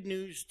the good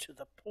news to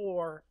the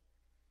poor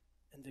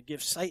and to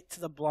give sight to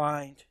the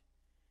blind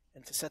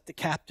and to set the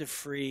captive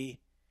free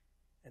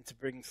and to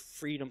bring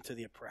freedom to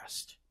the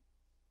oppressed.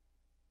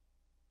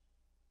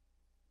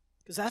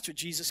 Because that's what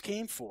Jesus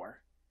came for.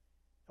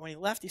 And when he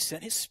left, he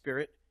sent his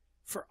Spirit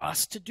for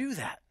us to do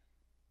that.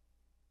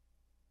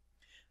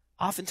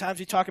 Oftentimes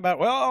we talk about,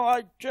 well,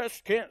 I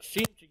just can't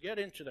seem to get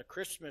into the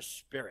Christmas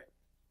spirit.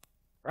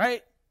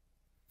 Right?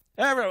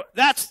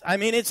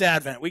 It's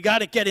Advent. We got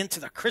to get into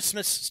the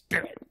Christmas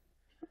spirit.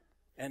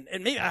 And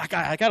maybe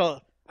I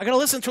gotta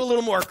listen to a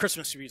little more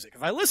Christmas music.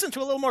 If I listen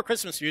to a little more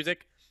Christmas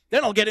music,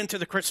 then I'll get into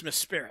the Christmas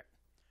spirit.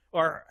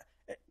 Or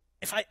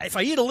if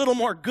I eat a little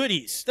more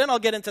goodies, then I'll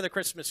get into the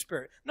Christmas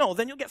spirit. No,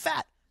 then you'll get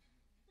fat.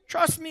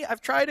 Trust me,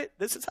 I've tried it.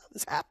 This is how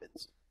this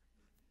happens.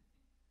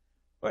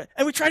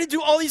 And we try to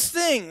do all these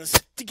things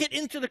to get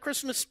into the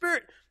Christmas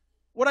spirit.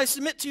 What I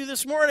submit to you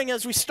this morning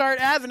as we start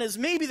Advent is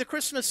maybe the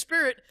Christmas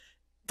spirit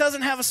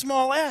doesn't have a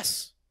small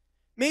s.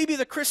 Maybe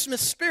the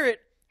Christmas spirit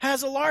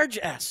has a large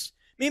S.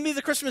 Maybe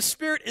the Christmas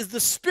spirit is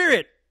the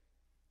Spirit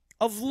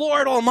of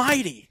Lord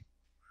Almighty,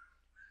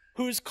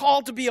 who is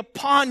called to be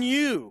upon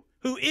you,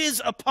 who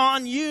is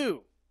upon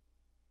you,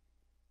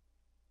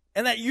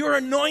 and that you're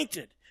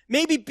anointed.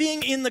 Maybe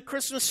being in the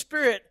Christmas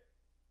spirit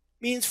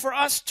means for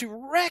us to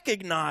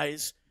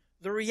recognize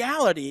the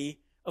reality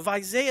of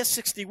Isaiah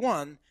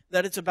 61,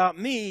 that it's about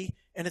me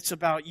and it's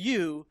about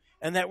you,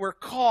 and that we're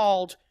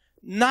called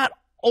not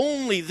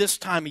only this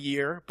time of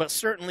year, but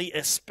certainly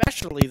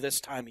especially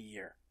this time of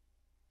year.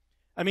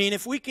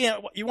 If we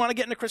can't, you want to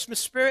get in the Christmas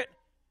spirit?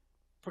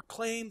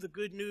 Proclaim the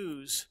good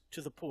news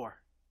to the poor.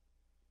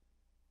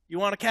 You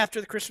want to capture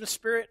the Christmas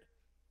spirit?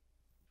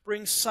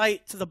 Bring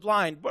sight to the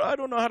blind. But I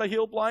don't know how to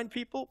heal blind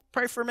people.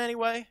 Pray for them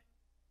anyway.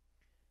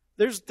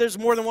 There's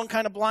more than one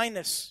kind of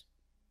blindness.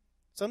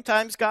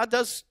 Sometimes God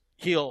does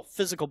heal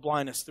physical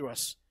blindness through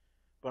us,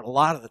 but a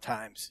lot of the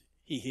times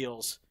he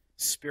heals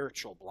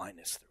spiritual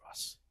blindness through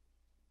us.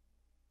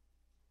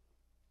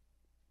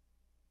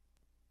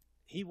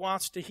 He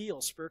wants to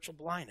heal spiritual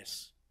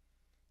blindness.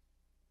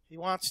 He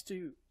wants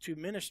to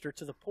minister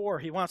to the poor.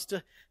 He wants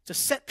to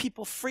set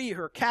people free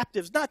who are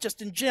captives, not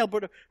just in jail,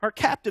 but are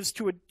captives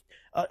to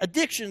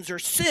addictions or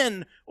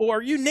sin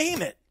or you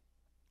name it.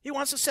 He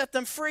wants to set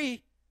them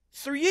free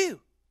through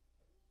you.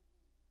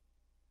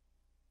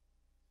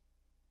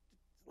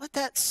 Let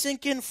that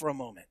sink in for a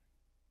moment.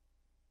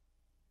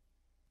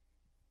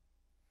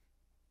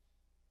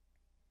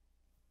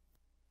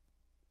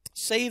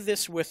 Say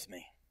this with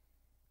me.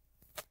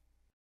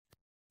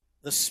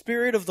 The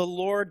Spirit of the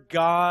Lord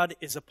God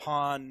is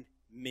upon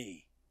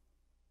me.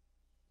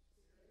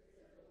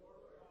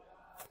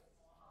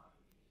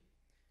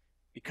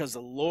 Because the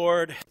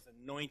Lord has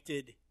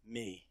anointed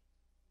me.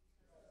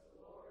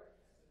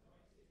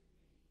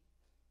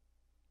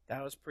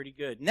 That was pretty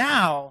good.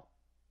 Now,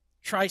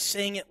 try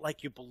saying it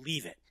like you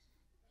believe it.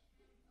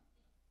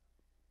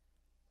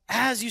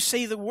 As you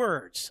say the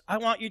words, I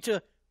want you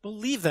to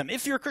believe them.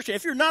 If you're a Christian,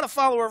 if you're not a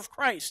follower of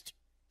Christ,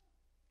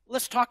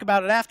 let's talk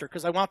about it after,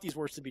 because I want these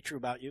words to be true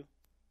about you.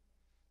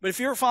 But if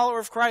you're a follower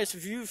of Christ,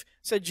 if you've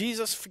said,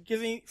 Jesus, forgive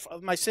me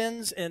of my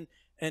sins and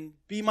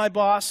be my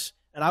boss,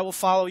 and I will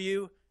follow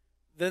you,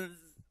 then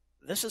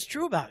this is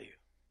true about you.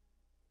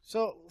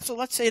 So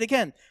let's say it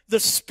again.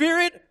 The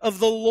Spirit of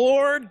the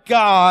Lord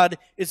God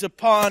is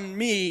upon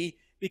me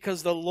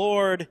because the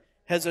Lord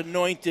has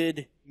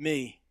anointed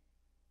me.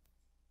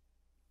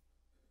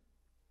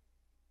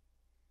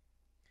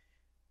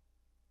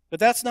 But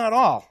that's not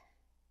all.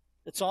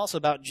 It's also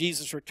about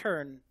Jesus'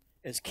 return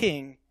as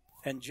King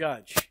and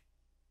Judge.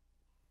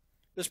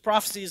 This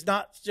prophecy is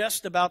not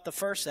just about the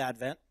first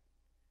advent.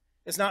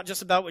 It's not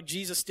just about what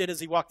Jesus did as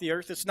he walked the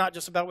earth. It's not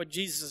just about what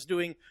Jesus is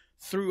doing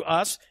through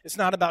us. It's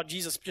not about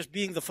Jesus just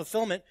being the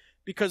fulfillment,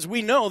 because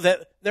we know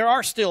that there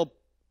are still,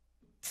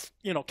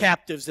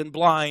 captives and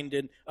blind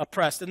and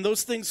oppressed, and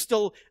those things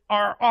still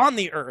are on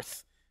the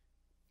earth.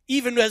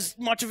 Even as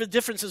much of a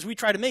difference as we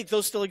try to make,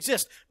 those still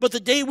exist. But the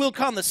day will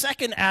come, the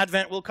second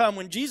advent will come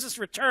when Jesus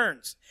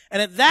returns.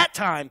 And at that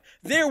time,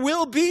 there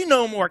will be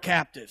no more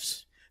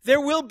captives. There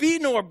will be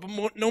no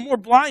more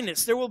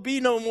blindness. There will be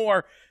no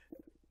more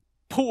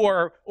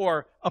poor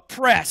or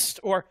oppressed,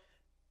 or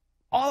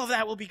all of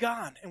that will be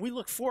gone. And we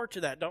look forward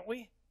to that, don't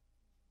we?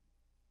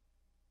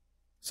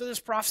 So this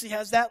prophecy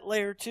has that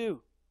layer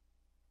too.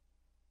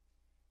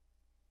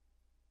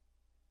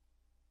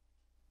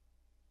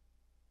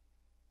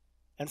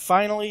 And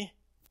finally,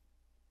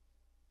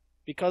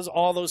 because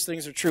all those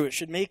things are true, it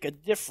should make a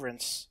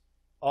difference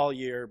all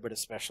year, but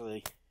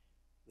especially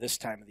this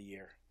time of the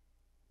year.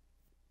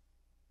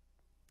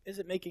 Is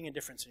it making a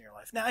difference in your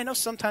life? Now, I know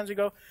sometimes we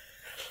go,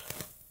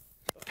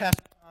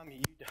 Pastor Tom,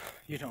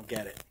 you don't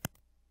get it.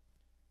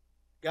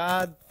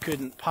 God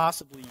couldn't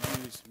possibly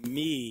use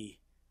me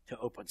to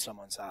open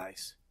someone's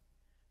eyes.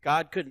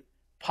 God couldn't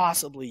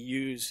possibly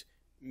use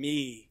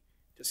me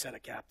to set a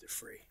captive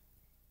free.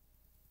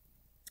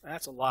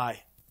 That's a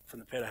lie from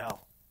the pit of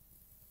hell.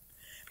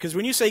 Because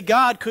when you say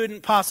God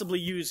couldn't possibly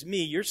use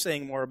me, you're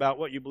saying more about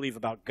what you believe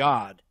about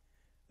God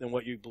than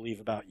what you believe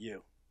about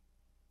you.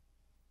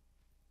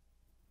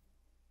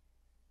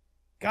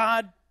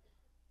 God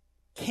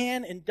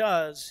can and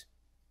does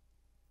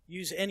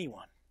use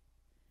anyone.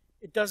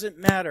 It doesn't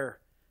matter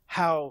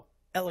how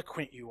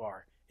eloquent you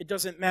are. It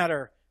doesn't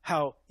matter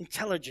how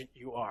intelligent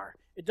you are.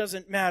 It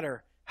doesn't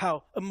matter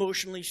how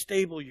emotionally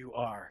stable you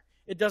are.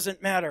 It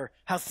doesn't matter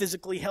how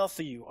physically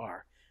healthy you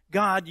are.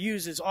 God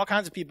uses all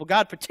kinds of people.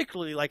 God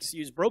particularly likes to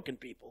use broken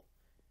people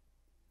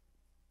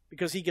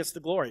because he gets the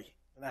glory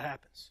when that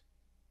happens.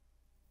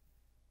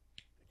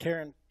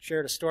 Karen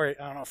shared a story.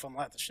 I don't know if I'm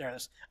allowed to share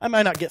this. I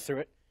might not get through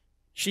it.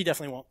 She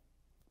definitely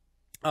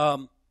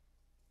won't.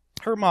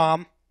 Her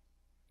mom,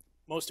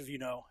 most of you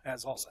know,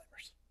 has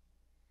Alzheimer's.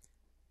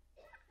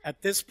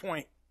 At this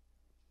point,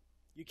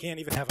 you can't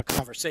even have a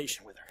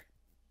conversation with her.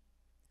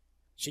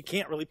 She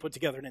can't really put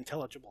together an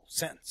intelligible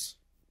sentence.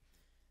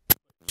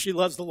 She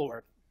loves the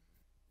Lord.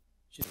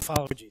 She's a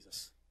follower of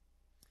Jesus.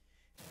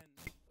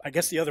 And I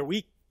guess the other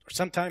week or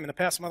sometime in the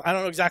past month, I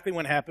don't know exactly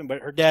when it happened,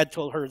 but her dad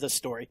told her this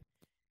story.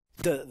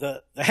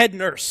 The head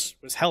nurse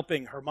was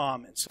helping her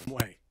mom in some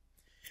way.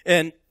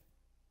 And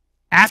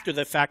after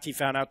the fact, he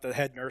found out the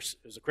head nurse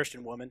was a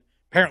Christian woman,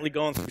 apparently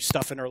going through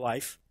stuff in her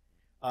life,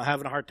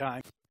 having a hard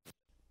time.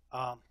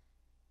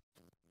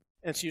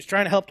 And she was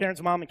trying to help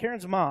Karen's mom. And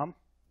Karen's mom,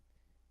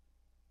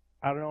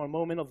 I don't know, a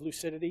moment of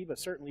lucidity, but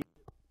certainly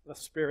the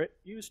Spirit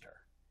used her.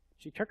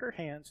 She took her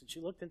hands and she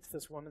looked into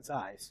this woman's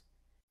eyes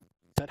and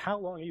said, "How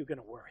long are you going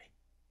to worry?"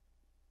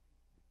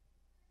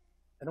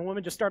 And the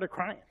woman just started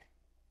crying.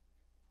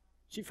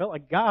 She felt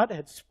like God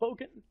had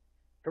spoken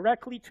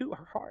directly to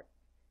her heart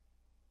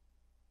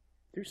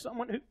through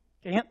someone who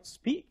can't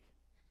speak.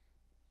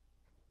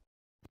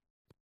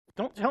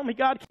 Don't tell me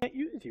God can't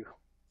use you.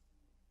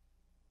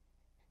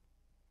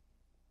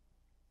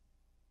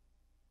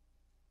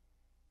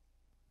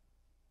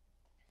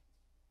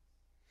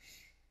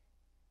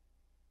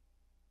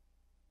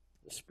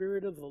 The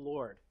Spirit of the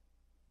Lord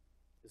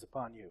is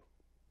upon you,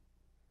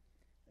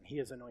 and he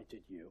has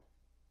anointed you.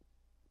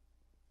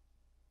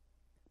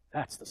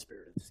 That's the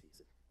spirit of the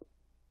season.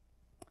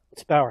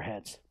 Let's bow our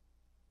heads.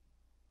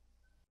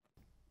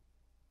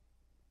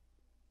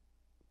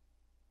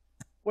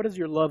 What does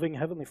your loving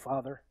Heavenly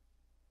Father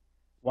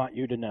want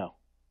you to know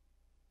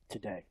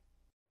today?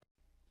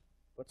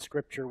 What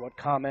scripture, what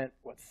comment,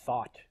 what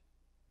thought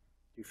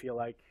do you feel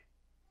like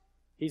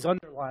He's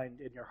underlined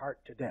in your heart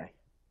today?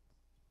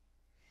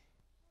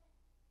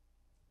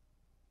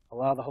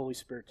 Allow the Holy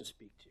Spirit to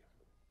speak to you.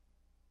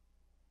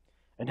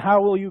 And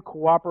how will you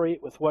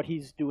cooperate with what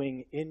He's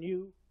doing in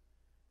you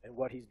and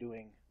what He's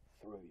doing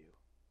through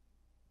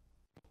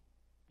you?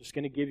 Just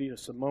going to give you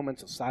some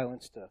moments of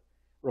silence to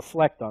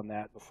reflect on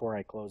that before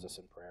I close us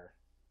in prayer.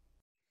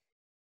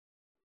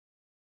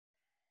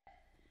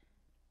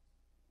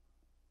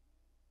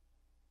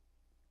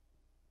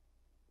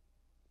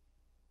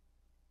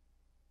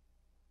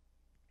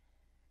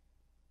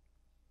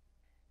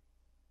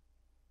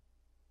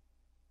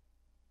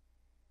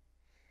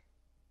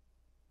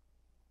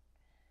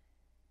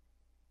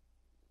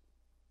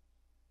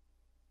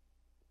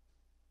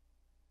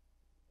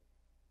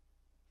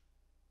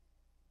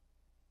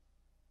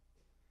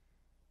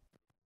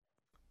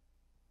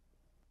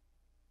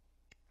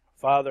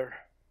 Father,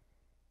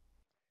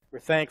 we're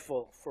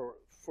thankful for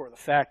the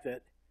fact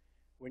that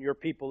when your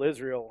people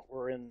Israel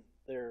were in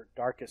their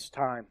darkest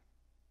time,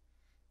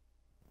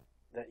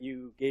 that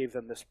you gave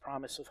them this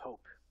promise of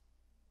hope.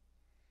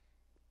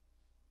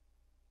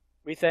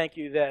 We thank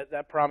you that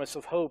that promise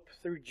of hope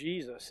through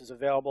Jesus is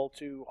available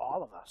to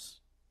all of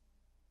us.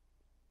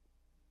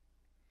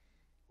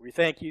 We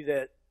thank you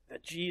that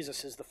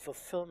Jesus is the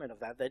fulfillment of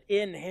that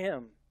in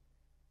Him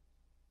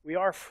we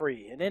are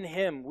free, and in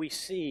Him we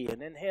see,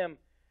 and in Him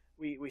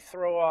we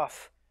throw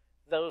off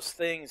those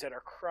things that are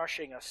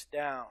crushing us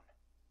down.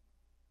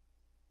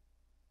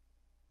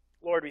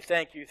 Lord, we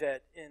thank you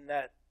that in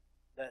that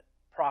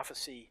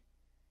prophecy,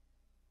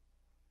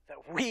 that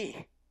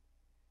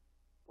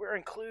we're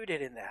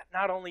included in that,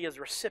 not only as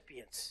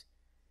recipients,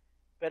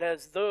 but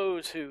as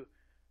those who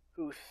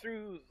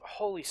through the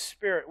Holy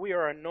Spirit we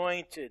are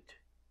anointed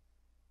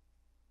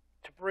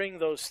to bring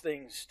those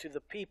things to the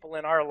people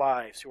in our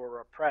lives who are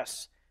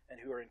oppressed and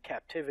who are in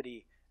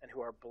captivity and who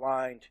are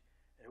blind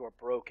and who are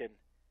broken.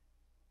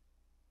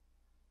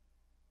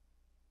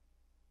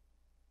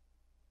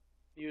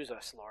 Use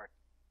us, Lord.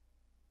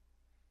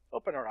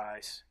 Open our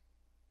eyes.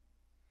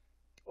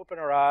 Open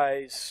our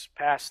eyes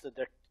past the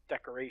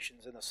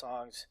decorations and the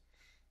songs.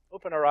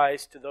 Open our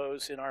eyes to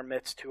those in our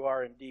midst who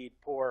are indeed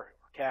poor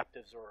or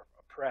captives or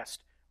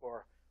oppressed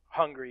or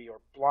hungry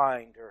or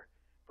blind or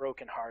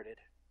brokenhearted.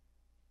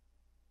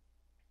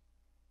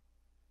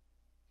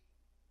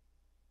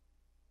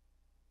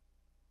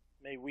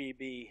 May we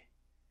be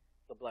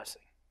the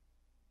blessing.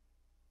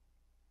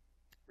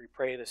 We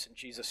pray this in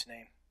Jesus'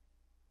 name.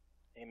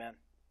 Amen.